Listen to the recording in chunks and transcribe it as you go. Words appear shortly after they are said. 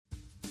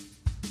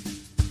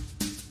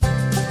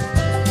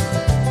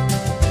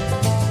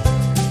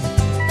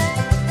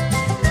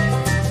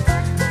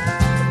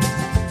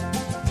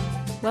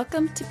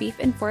Welcome to Beef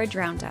and Forage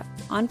Roundup,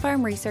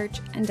 on-farm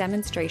research and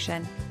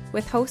demonstration,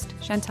 with host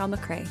Chantal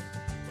McCrae.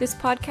 This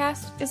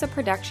podcast is a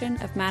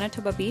production of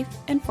Manitoba Beef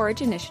and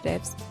Forage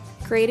Initiatives,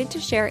 created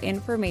to share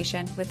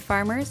information with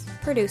farmers,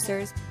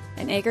 producers,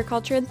 and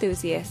agriculture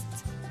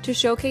enthusiasts to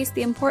showcase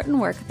the important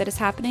work that is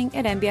happening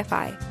at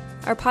MBFI.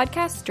 Our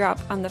podcasts drop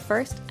on the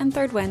first and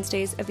third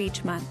Wednesdays of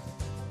each month.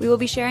 We will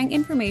be sharing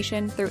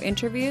information through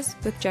interviews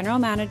with General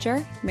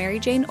Manager Mary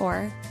Jane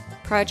Orr,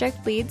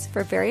 project leads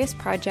for various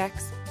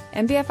projects,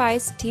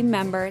 MBFI's team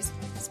members,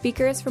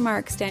 speakers from our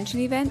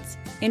extension events,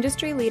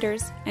 industry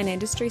leaders, and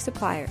industry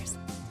suppliers.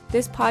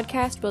 This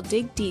podcast will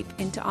dig deep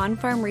into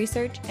on-farm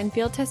research and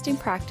field testing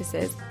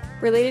practices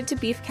related to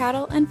beef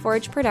cattle and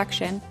forage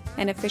production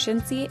and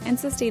efficiency and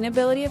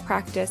sustainability of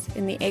practice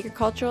in the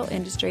agricultural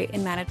industry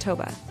in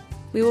Manitoba.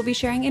 We will be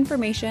sharing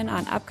information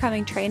on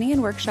upcoming training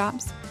and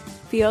workshops,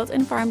 field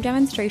and farm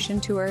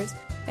demonstration tours,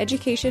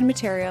 education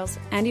materials,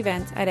 and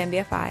events at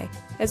MBFI,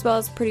 as well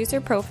as producer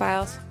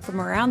profiles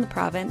from around the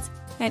province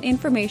and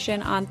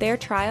information on their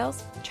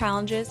trials,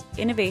 challenges,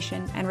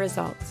 innovation, and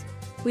results.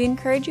 We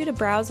encourage you to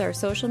browse our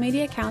social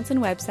media accounts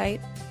and website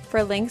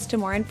for links to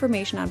more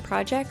information on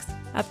projects,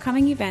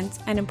 upcoming events,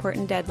 and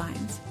important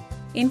deadlines.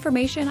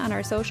 Information on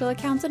our social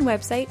accounts and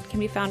website can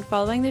be found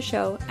following the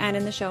show and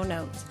in the show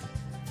notes.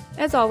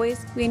 As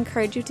always, we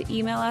encourage you to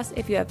email us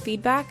if you have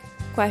feedback,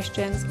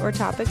 questions, or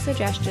topic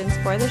suggestions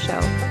for the show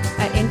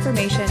at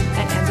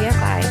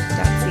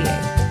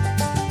information@mbfi.ca.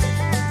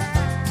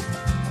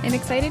 I'm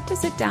excited to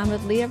sit down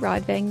with Leah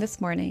Rodvang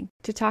this morning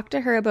to talk to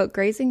her about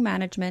grazing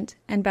management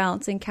and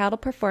balancing cattle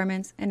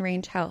performance and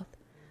range health.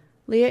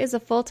 Leah is a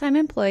full-time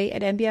employee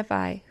at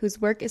MBFI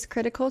whose work is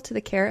critical to the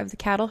care of the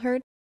cattle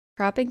herd,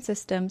 cropping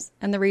systems,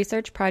 and the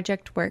research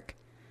project work.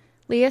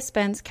 Leah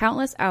spends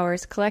countless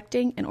hours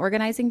collecting and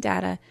organizing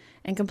data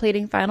and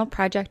completing final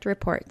project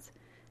reports.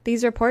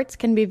 These reports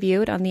can be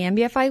viewed on the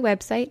MBFI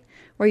website,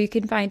 where you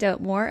can find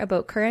out more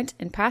about current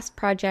and past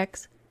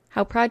projects,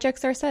 how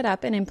projects are set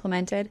up and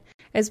implemented,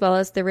 as well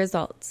as the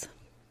results.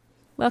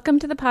 Welcome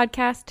to the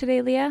podcast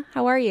today, Leah.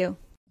 How are you?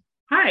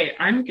 Hi,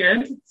 I'm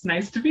good. It's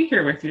nice to be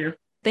here with you.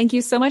 Thank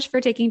you so much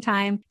for taking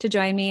time to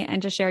join me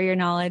and to share your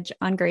knowledge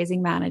on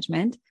grazing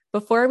management.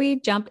 Before we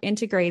jump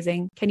into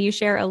grazing, can you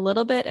share a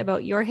little bit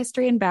about your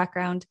history and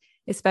background,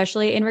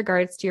 especially in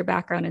regards to your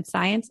background in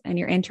science and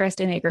your interest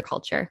in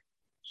agriculture?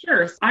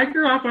 Sure. I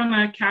grew up on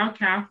a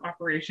cow-calf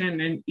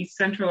operation in East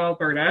Central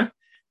Alberta.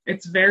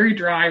 It's very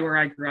dry where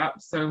I grew up,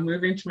 so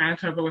moving to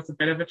Manitoba was a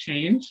bit of a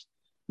change.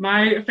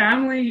 My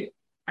family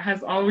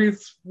has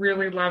always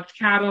really loved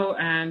cattle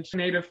and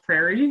native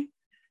prairie,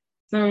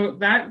 so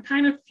that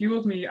kind of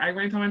fueled me. I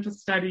went on to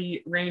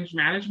study range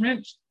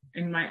management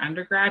in my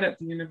undergrad at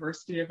the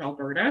University of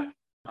Alberta.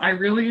 I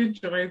really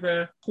enjoy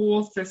the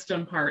whole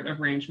system part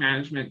of range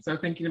management, so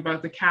thinking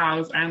about the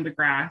cows and the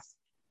grass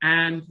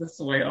and the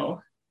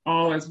soil,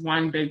 all as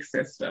one big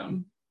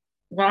system.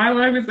 While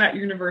I was at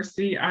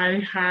university,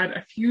 I had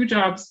a few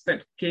jobs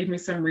that gave me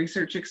some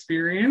research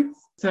experience.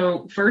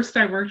 So first,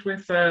 I worked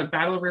with the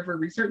Battle River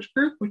Research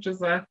Group, which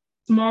is a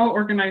small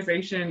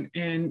organization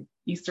in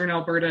Eastern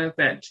Alberta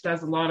that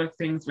does a lot of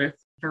things with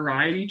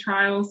variety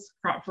trials,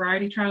 crop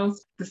variety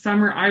trials. The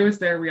summer I was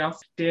there, we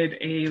also did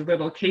a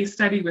little case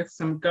study with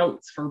some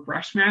goats for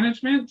brush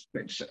management,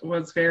 which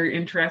was very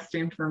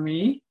interesting for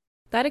me.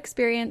 That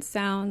experience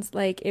sounds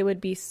like it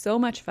would be so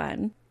much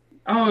fun.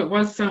 Oh, it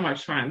was so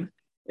much fun.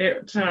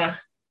 It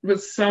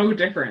was so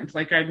different.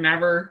 Like I'd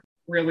never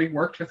really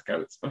worked with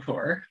goats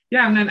before.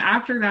 Yeah, and then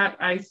after that,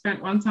 I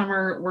spent one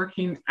summer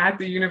working at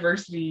the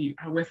university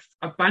with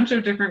a bunch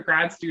of different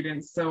grad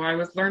students. So I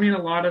was learning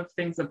a lot of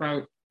things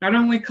about not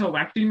only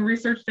collecting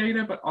research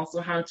data, but also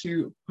how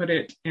to put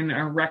it in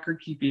a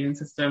record-keeping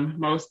system,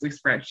 mostly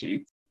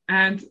spreadsheets.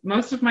 And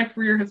most of my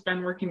career has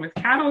been working with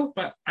cattle,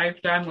 but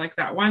I've done like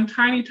that one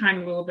tiny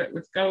little bit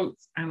with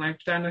goats, and I've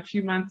done a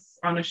few months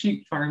on a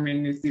sheep farm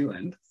in New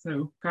Zealand.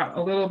 So got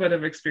a little bit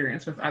of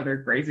experience with other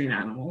grazing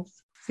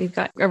animals. So you've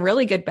got a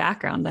really good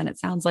background then, it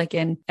sounds like,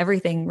 in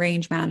everything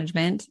range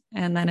management.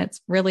 And then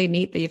it's really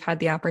neat that you've had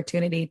the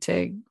opportunity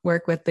to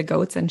work with the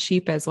goats and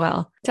sheep as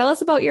well. Tell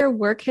us about your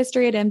work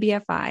history at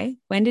MBFI.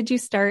 When did you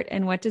start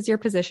and what does your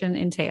position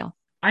entail?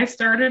 I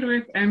started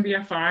with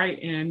MBFI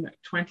in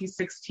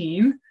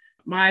 2016.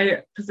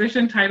 My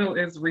position title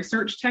is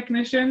research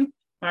technician,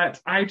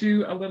 but I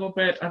do a little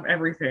bit of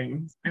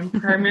everything. I'm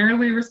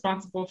primarily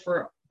responsible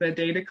for the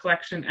data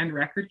collection and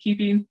record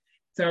keeping.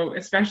 So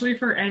especially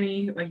for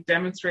any like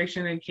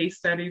demonstration and case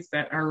studies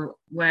that are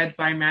led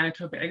by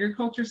Manitoba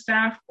agriculture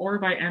staff or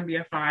by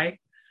MBFI,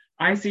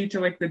 I see to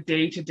like the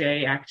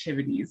day-to-day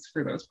activities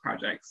for those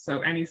projects.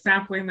 So any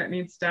sampling that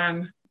needs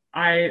done,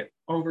 I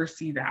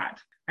oversee that.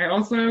 I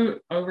also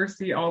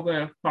oversee all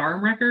the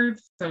farm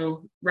records,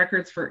 so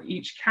records for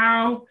each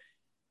cow.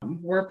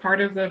 We're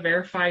part of the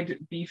Verified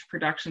Beef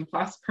Production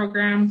Plus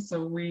program,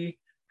 so we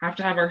have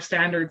to have our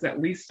standards at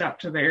least up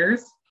to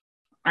theirs.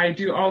 I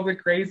do all the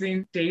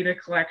grazing data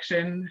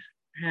collection,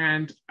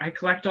 and I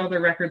collect all the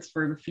records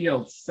for the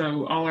fields,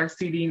 so all our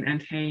seeding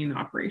and haying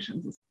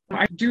operations.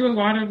 I do a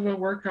lot of the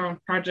work on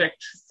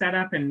project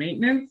setup and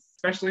maintenance,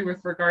 especially with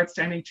regards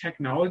to any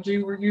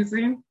technology we're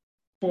using.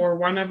 For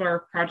one of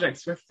our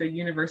projects with the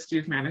University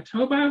of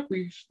Manitoba,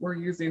 we're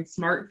using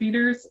smart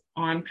feeders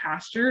on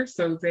pasture.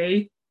 So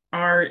they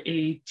are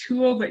a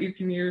tool that you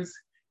can use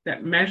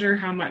that measure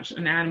how much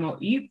an animal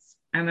eats.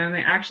 And then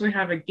they actually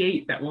have a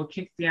gate that will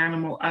kick the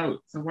animal out.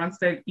 So once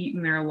they've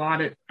eaten their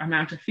allotted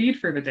amount of feed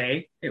for the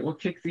day, it will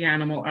kick the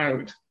animal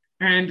out.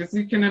 And as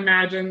you can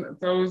imagine,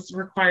 those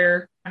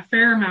require a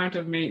fair amount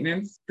of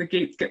maintenance. The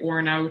gates get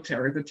worn out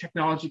or the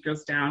technology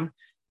goes down.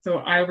 So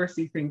I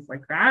oversee things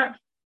like that.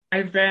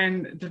 I've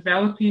been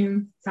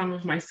developing some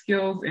of my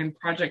skills in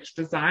project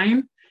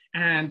design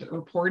and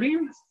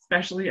reporting,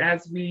 especially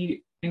as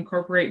we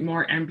incorporate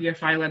more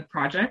MBFI-led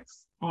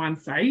projects on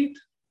site.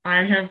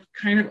 I have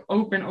kind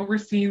of been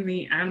overseeing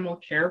the animal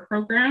care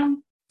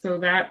program. So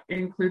that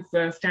includes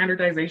the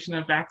standardization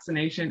of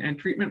vaccination and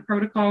treatment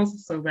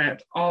protocols so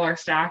that all our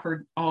staff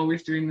are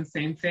always doing the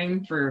same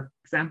thing. For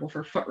example,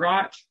 for foot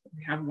rot,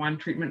 we have one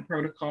treatment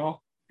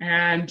protocol.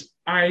 And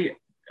I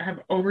have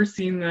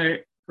overseen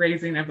the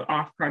grazing of the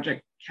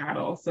off-project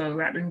cattle. So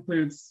that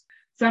includes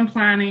some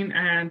planning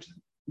and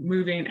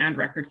moving and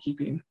record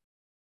keeping.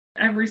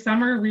 Every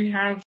summer, we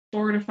have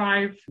 4 to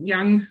 5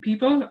 young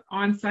people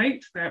on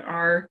site that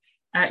are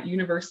at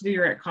university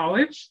or at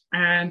college,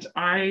 and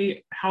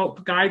I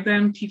help guide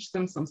them, teach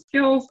them some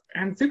skills,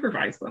 and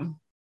supervise them.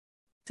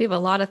 So you have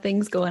a lot of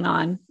things going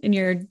on in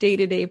your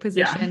day-to-day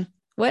position. Yeah.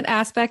 What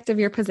aspect of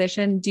your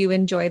position do you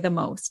enjoy the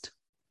most?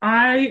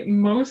 I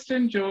most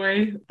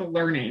enjoy the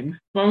learning,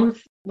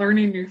 both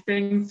learning new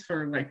things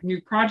for like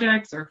new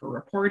projects or for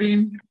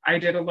reporting. I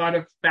did a lot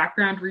of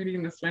background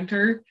reading this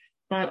winter,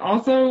 but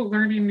also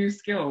learning new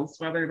skills,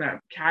 whether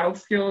that's cattle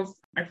skills.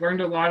 I've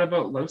learned a lot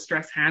about low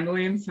stress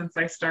handling since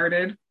I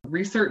started,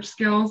 research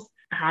skills,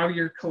 how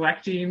you're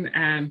collecting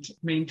and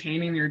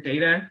maintaining your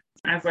data.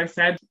 As I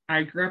said,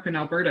 I grew up in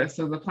Alberta,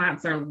 so the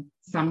plants are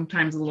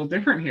sometimes a little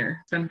different here.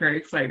 It's been very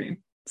exciting.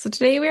 So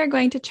today we are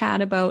going to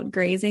chat about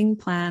grazing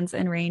plans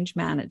and range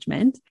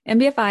management.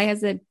 MBFI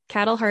has a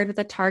cattle herd with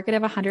a target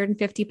of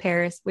 150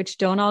 pairs, which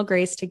don't all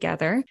graze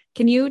together.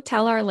 Can you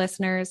tell our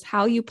listeners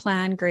how you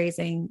plan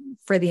grazing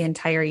for the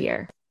entire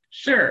year?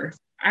 Sure.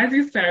 As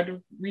you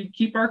said, we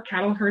keep our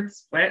cattle herd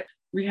split.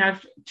 We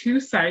have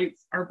 2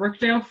 sites. Our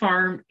Brookdale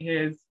farm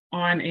is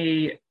on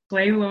a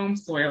clay loam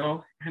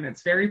soil, and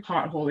it's very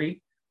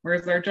potholy,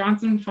 whereas our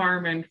Johnson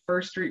farm and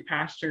First Street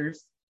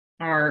pastures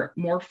are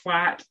more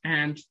flat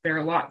and they're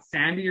a lot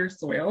sandier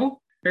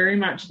soil, very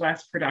much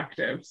less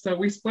productive. So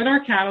we split our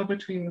cattle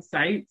between the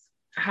sites.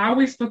 How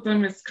we split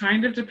them is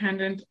kind of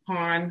dependent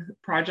on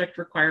project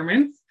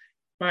requirements,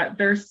 but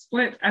they're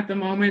split at the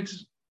moment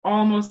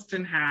almost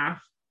in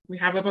half. We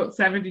have about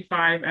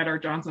 75 at our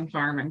Johnson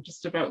farm and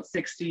just about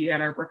 60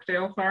 at our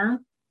Brookdale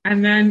farm.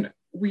 And then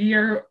we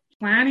are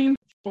planning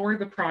for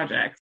the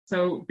project.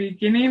 So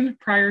beginning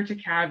prior to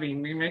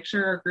calving, we make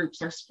sure our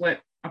groups are split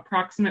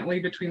approximately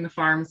between the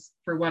farms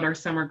for what our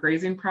summer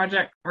grazing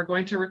project are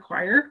going to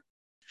require.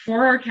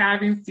 For our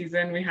calving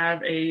season, we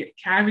have a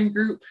calving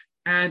group,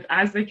 and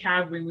as they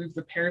calve, we move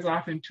the pairs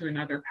off into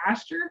another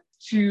pasture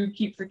to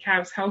keep the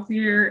calves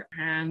healthier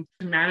and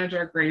to manage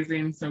our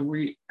grazing. So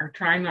we are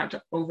trying not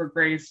to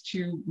overgraze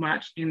too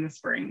much in the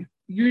spring.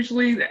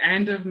 Usually the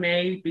end of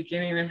May,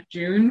 beginning of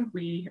June,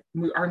 we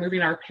are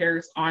moving our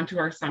pairs onto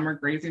our summer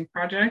grazing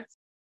projects.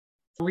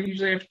 We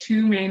usually have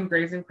 2 main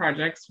grazing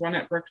projects, one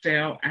at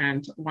Brookdale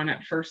and one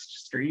at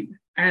First Street.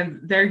 And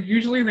they're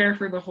usually there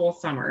for the whole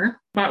summer,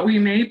 but we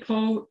may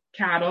pull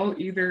cattle,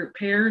 either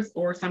pairs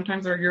or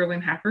sometimes our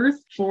yearling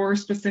heifers, for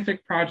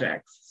specific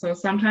projects. So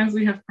sometimes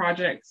we have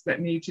projects that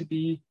need to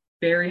be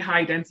very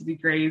high density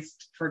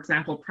grazed, for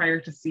example, prior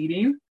to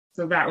seeding.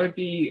 So that would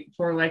be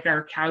for like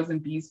our cows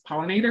and bees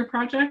pollinator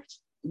project.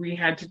 We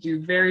had to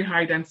do very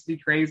high density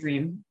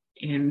grazing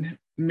in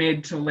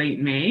mid to late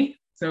May.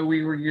 So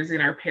we were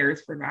using our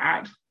pairs for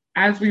that.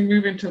 As we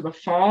move into the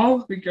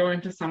fall, we go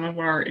into some of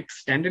our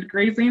extended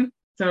grazing.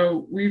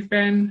 So we've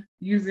been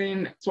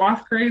using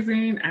swath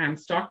grazing and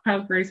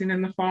stockpile grazing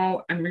in the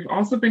fall, and we've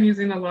also been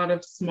using a lot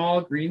of small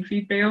green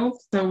feed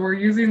bales. So we're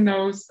using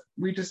those,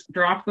 we just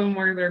drop them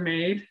where they're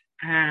made,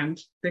 and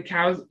the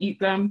cows eat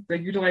them. The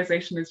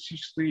utilization is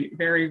usually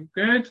very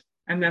good,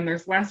 and then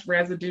there's less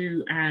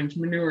residue and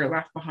manure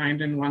left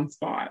behind in one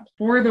spot.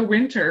 For the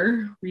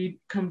winter, we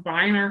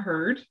combine our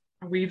herd.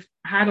 We've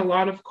had a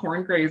lot of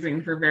corn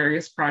grazing for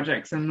various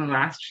projects in the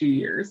last few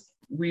years.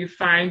 We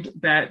find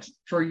that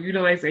for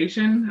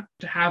utilization,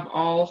 to have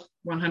all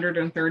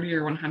 130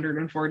 or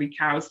 140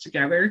 cows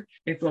together,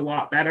 it's a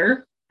lot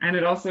better. And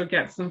it also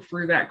gets them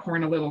through that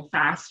corn a little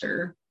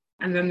faster.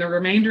 And then the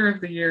remainder of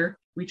the year,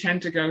 we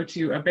tend to go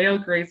to a bale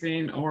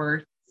grazing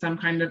or some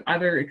kind of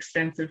other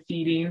extensive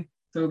feeding.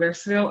 So they're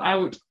still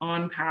out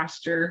on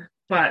pasture,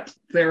 but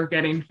they're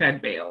getting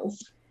fed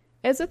bales.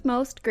 As with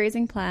most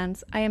grazing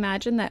plans, I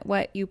imagine that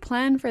what you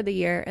plan for the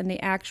year and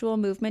the actual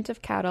movement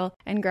of cattle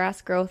and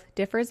grass growth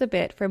differs a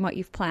bit from what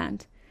you've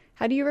planned.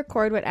 How do you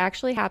record what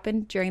actually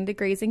happened during the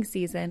grazing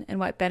season,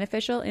 and what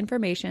beneficial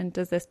information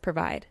does this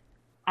provide?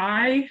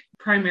 I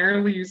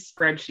primarily use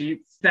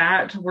spreadsheets.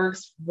 That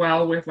works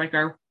well with like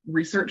our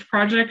research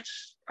project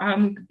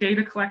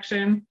data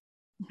collection.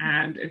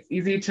 And it's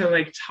easy to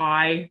like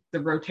tie the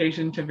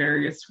rotation to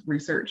various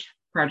research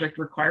project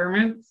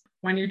requirements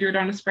when you do it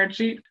on a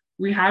spreadsheet.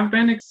 We have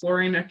been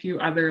exploring a few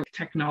other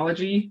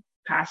technology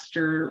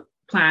pasture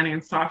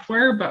planning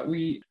software, but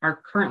we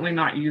are currently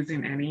not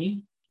using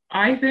any.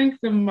 I think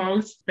the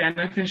most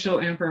beneficial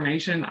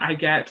information I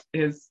get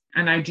is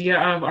an idea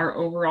of our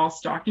overall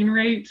stocking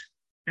rate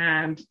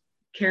and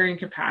carrying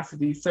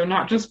capacity. So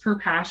not just per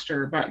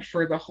pasture, but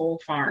for the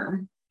whole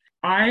farm.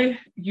 I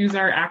use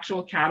our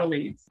actual cattle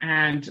weights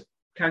and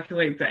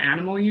calculate the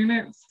animal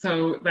units.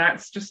 So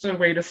that's just a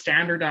way to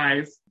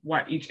standardize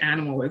what each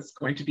animal is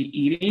going to be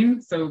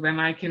eating. So then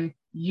I can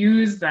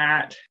use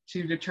that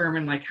to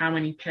determine like how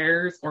many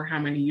pairs or how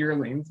many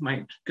yearlings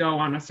might go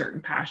on a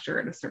certain pasture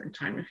at a certain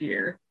time of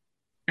year.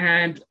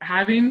 And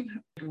having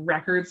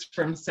records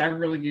from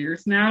several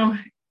years now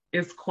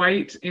is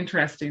quite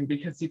interesting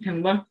because you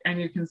can look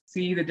and you can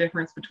see the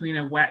difference between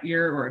a wet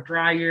year or a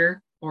dry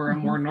year or a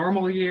more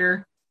normal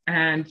year.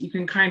 And you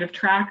can kind of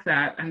track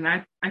that. And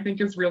that I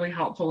think is really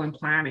helpful in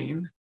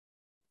planning.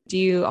 Do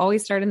you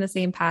always start in the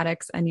same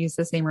paddocks and use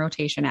the same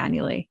rotation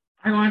annually?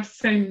 I want to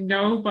say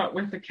no, but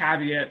with a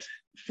caveat.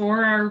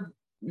 For our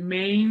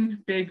main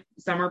big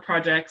summer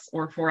projects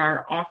or for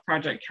our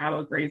off-project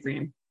cattle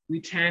grazing,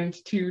 we tend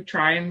to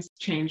try and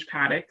change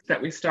paddocks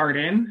that we start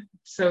in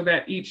so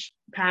that each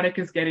paddock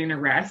is getting a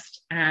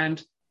rest.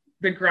 And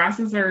the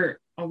grasses are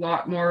a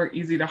lot more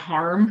easy to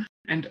harm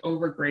and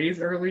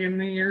overgraze early in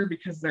the year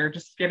because they're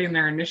just getting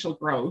their initial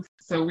growth.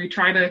 So we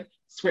try to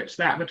switch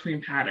that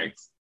between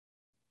paddocks.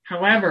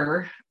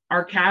 However,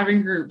 our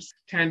calving groups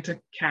tend to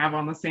calve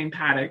on the same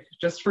paddock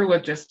just for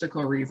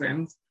logistical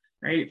reasons,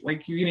 right?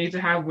 Like you need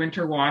to have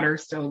winter water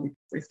still.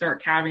 They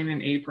start calving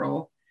in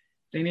April.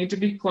 They need to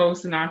be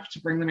close enough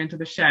to bring them into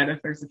the shed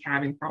if there's a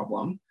calving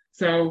problem.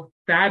 So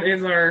that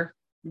is our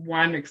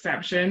one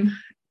exception,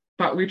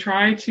 but we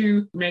try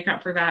to make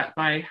up for that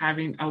by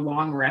having a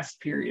long rest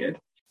period.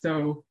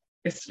 So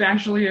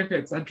especially if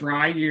it's a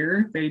dry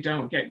year, they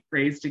don't get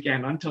grazed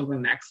again until the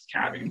next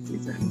calving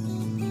season.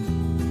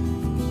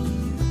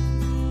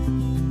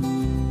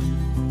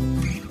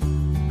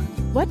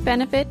 What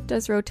benefit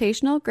does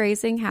rotational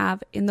grazing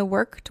have in the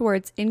work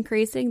towards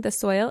increasing the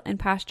soil and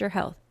pasture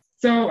health?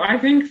 So I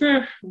think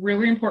the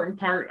really important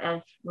part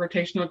of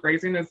rotational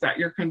grazing is that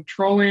you're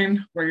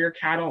controlling where your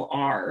cattle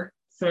are.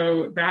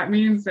 So that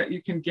means that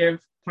you can give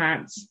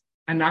plants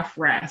enough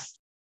rest.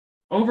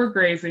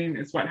 Overgrazing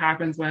is what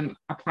happens when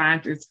a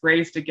plant is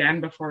grazed again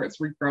before it's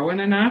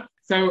regrowing enough.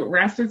 So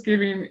rest is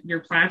giving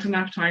your plant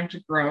enough time to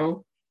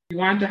grow. You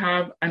want to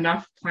have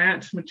enough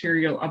plant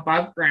material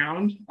above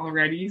ground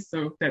already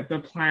so that the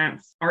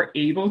plants are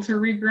able to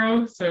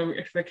regrow. So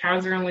if the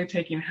cows are only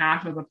taking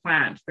half of the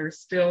plant, there's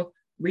still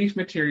leaf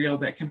material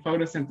that can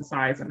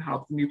photosynthesize and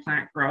help the new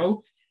plant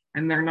grow.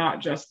 And they're not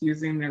just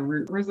using their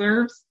root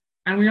reserves.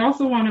 And we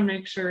also want to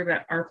make sure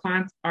that our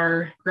plants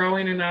are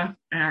growing enough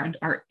and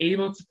are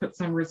able to put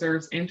some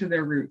reserves into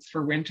their roots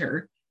for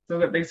winter so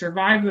that they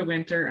survive the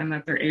winter and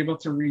that they're able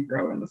to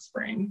regrow in the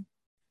spring.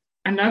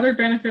 Another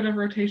benefit of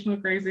rotational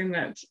grazing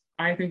that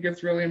I think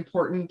is really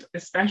important,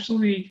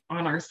 especially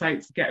on our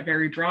sites that get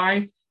very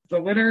dry, the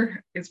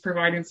litter is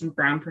providing some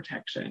ground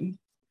protection.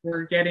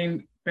 We're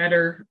getting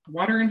better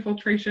water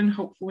infiltration,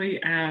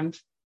 hopefully, and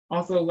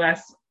also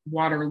less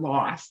water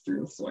loss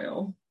through the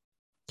soil.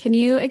 Can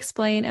you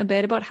explain a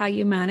bit about how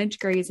you manage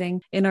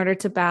grazing in order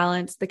to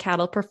balance the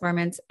cattle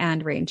performance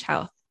and range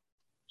health?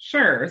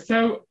 Sure.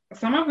 So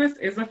some of this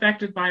is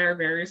affected by our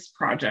various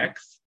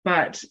projects,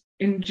 but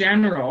in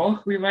general,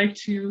 we like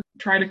to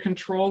try to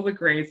control the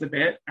graze a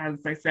bit. As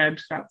I said,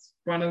 that's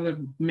one of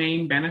the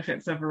main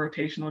benefits of a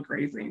rotational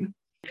grazing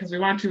because we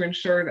want to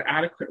ensure the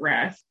adequate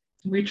rest.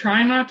 We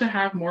try not to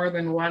have more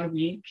than 1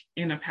 week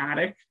in a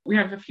paddock. We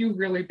have a few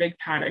really big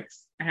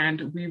paddocks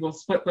and we will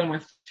split them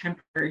with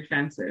temporary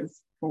fences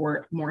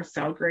for more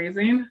cell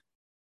grazing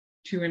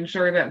to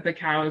ensure that the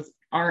cows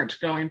aren't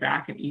going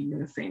back and eating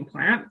the same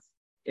plants.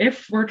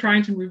 If we're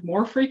trying to move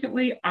more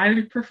frequently, I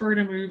would prefer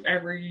to move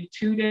every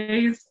 2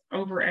 days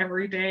over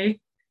every day. It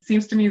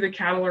seems to me the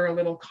cattle are a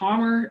little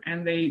calmer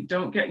and they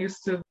don't get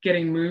used to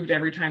getting moved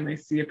every time they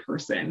see a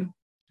person,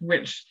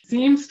 which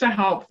seems to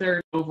help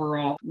their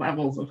overall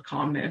levels of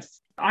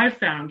calmness. I've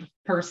found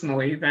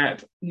personally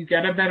that you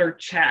get a better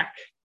check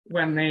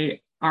when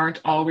they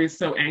aren't always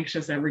so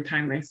anxious every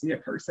time they see a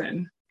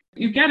person.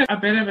 You get a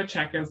bit of a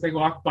check as they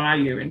walk by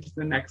you into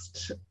the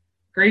next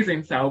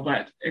grazing cell,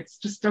 but it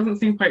just doesn't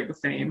seem quite the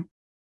same.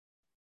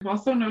 I've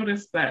also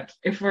noticed that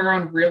if we're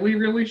on really,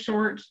 really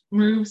short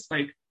moves,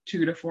 like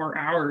 2 to 4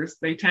 hours,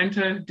 they tend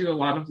to do a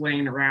lot of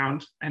laying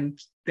around and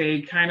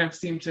they kind of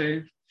seem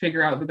to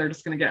figure out that they're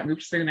just going to get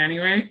moved soon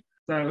anyway.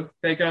 So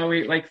they go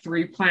eat like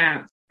 3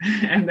 plants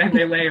and then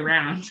they lay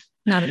around.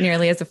 Not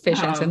nearly as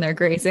efficient in their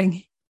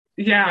grazing.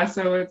 Yeah,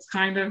 so it's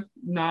kind of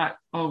not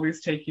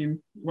always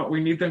taking what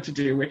we need them to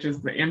do, which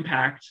is the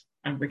impact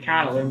of the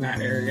cattle in that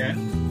area.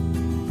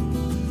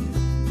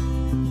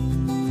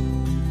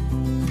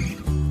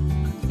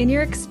 In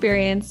your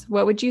experience,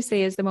 what would you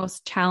say is the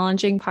most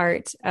challenging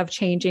part of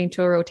changing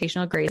to a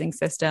rotational grazing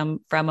system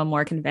from a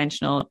more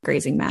conventional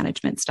grazing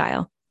management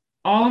style?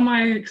 All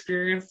my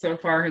experience so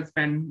far has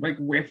been like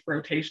with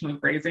rotational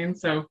grazing.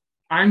 So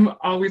I'm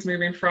always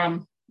moving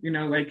from,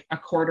 like a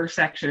quarter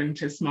section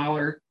to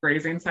smaller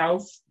grazing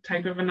cells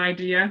type of an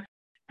idea.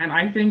 And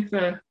I think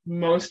the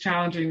most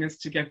challenging is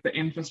to get the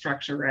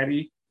infrastructure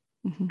ready.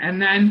 Mm-hmm.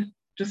 And then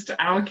just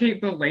to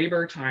allocate the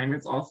labor time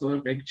is also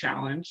a big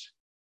challenge.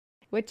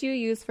 What do you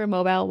use for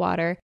mobile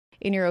water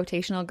in your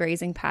rotational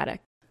grazing paddock?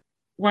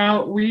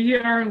 Well, we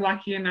are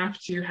lucky enough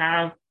to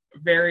have a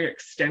very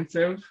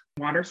extensive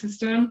water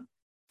system.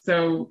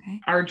 So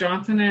Our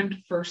Johnson and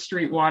First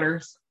Street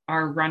waters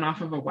are run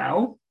off of a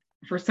well.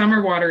 For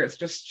summer water, it's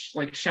just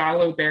like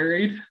shallow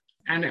buried,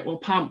 and it will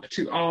pump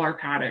to all our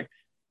paddock.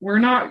 We're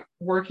not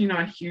working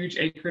on huge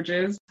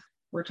acreages.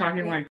 We're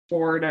talking like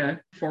 400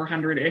 to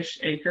 400-ish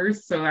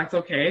acres, so that's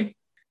okay.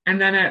 And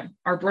then at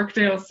our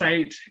Brookdale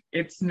site,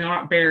 it's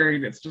not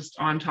buried, it's just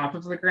on top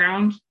of the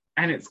ground,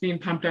 and it's being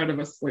pumped out of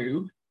a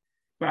slough.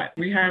 But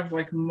we have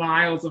like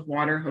miles of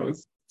water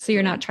hose. So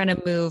you're not trying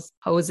to move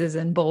hoses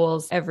and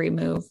bowls every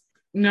move?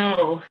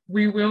 No,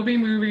 we will be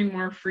moving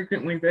more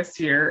frequently this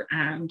year,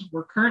 and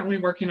we're currently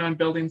working on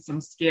building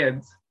some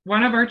skids.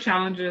 One of our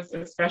challenges,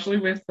 especially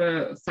with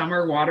the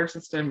summer water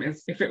system,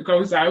 is if it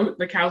goes out,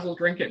 the cows will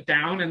drink it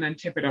down and then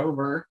tip it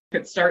over.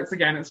 If it starts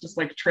again, it's just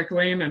like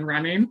trickling and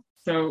running.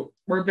 So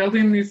we're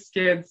building these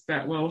skids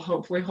that will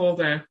hopefully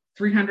hold a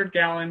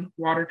 300-gallon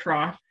water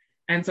trough.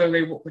 And so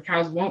the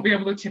cows won't be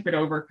able to tip it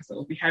over because it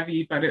will be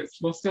heavy, but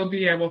we'll still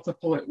be able to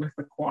pull it with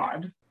the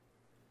quad.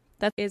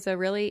 That is a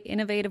really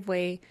innovative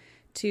way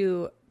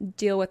to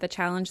deal with the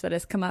challenge that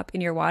has come up in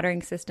your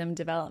watering system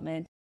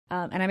development.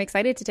 And I'm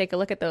excited to take a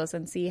look at those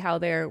and see how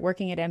they're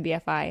working at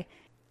MBFI.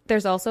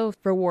 There's also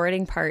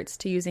rewarding parts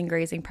to using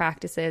grazing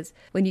practices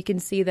when you can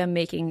see them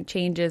making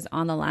changes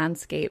on the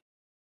landscape.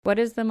 What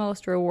is the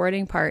most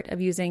rewarding part of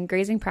using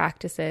grazing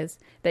practices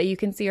that you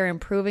can see are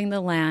improving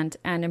the land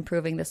and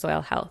improving the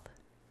soil health?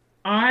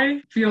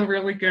 I feel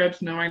really good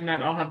knowing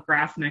that I'll have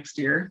grass next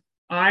year.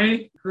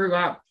 I grew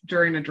up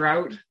during a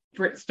drought.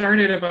 It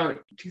started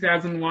about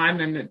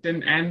 2001 and it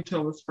didn't end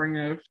till the spring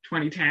of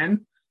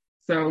 2010.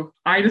 So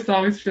I just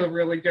always feel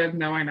really good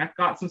knowing I've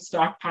got some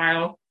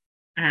stockpile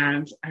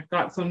and I've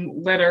got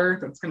some litter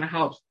that's going to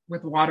help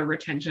with water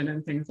retention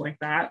and things like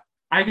that.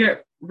 I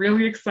get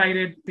really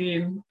excited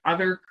seeing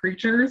other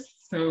creatures.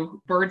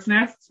 So birds'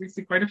 nests, we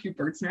see quite a few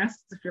birds'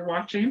 nests if you're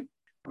watching.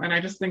 And I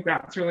just think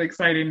that's really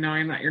exciting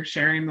knowing that you're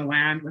sharing the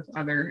land with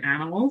other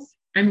animals.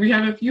 And we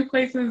have a few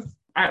places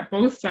at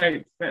both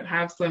sites that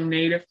have some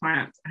native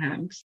plants.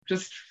 And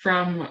just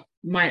from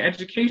my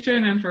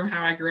education and from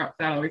how I grew up,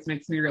 that always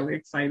makes me really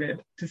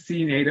excited to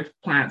see native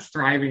plants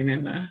thriving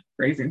in the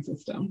grazing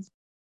systems.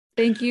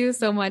 Thank you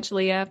so much,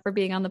 Leah, for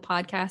being on the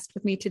podcast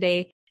with me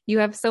today. You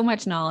have so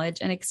much knowledge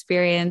and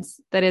experience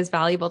that is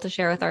valuable to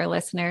share with our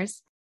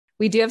listeners.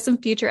 We do have some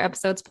future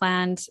episodes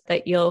planned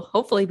that you'll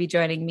hopefully be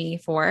joining me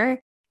for.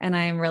 And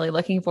I'm really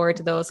looking forward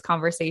to those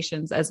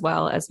conversations as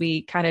well as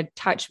we kind of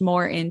touch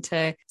more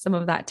into some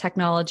of that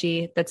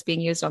technology that's being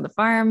used on the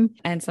farm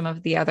and some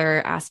of the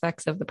other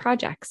aspects of the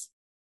projects.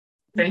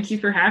 Thank you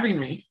for having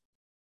me.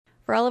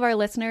 For all of our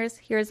listeners,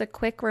 here's a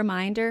quick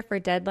reminder for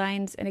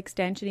deadlines and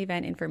extension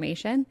event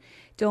information.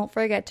 Don't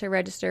forget to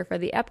register for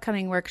the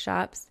upcoming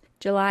workshops,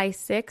 July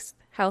 6th,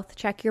 Health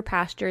Check Your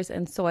Pastures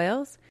and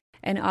Soils,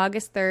 and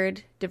August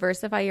 3rd,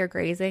 Diversify Your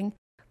Grazing.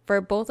 For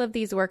both of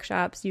these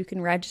workshops, you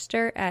can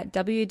register at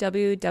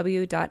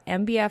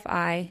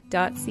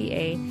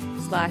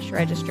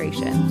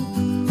www.mbfi.ca/registration.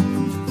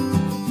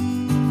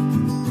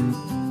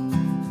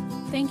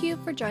 Thank you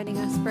for joining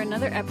us for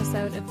another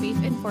episode of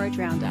Beef and Forage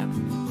Roundup.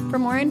 For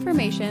more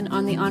information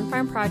on the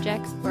on-farm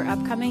projects or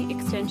upcoming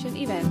extension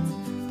events,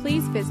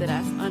 please visit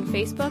us on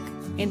Facebook,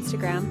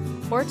 Instagram,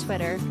 or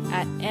Twitter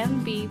at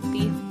MB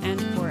Beef and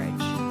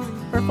Forage.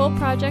 For full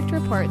project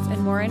reports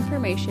and more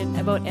information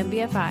about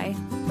MBFI,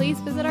 please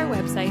visit our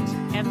website,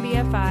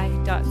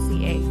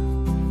 mbfi.ca.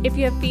 If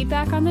you have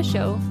feedback on the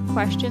show,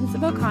 questions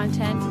about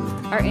content,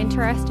 are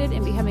interested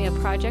in becoming a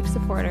project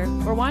supporter,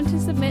 or want to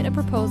submit a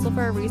proposal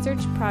for a research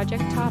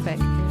project topic,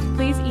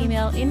 please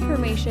email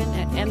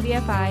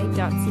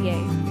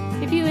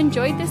information@mbfi.ca. If you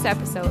enjoyed this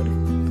episode,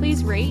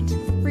 please rate,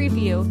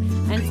 review,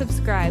 and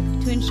subscribe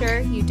to ensure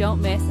you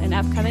don't miss an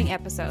upcoming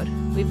episode.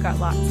 We've got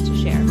lots to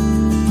share.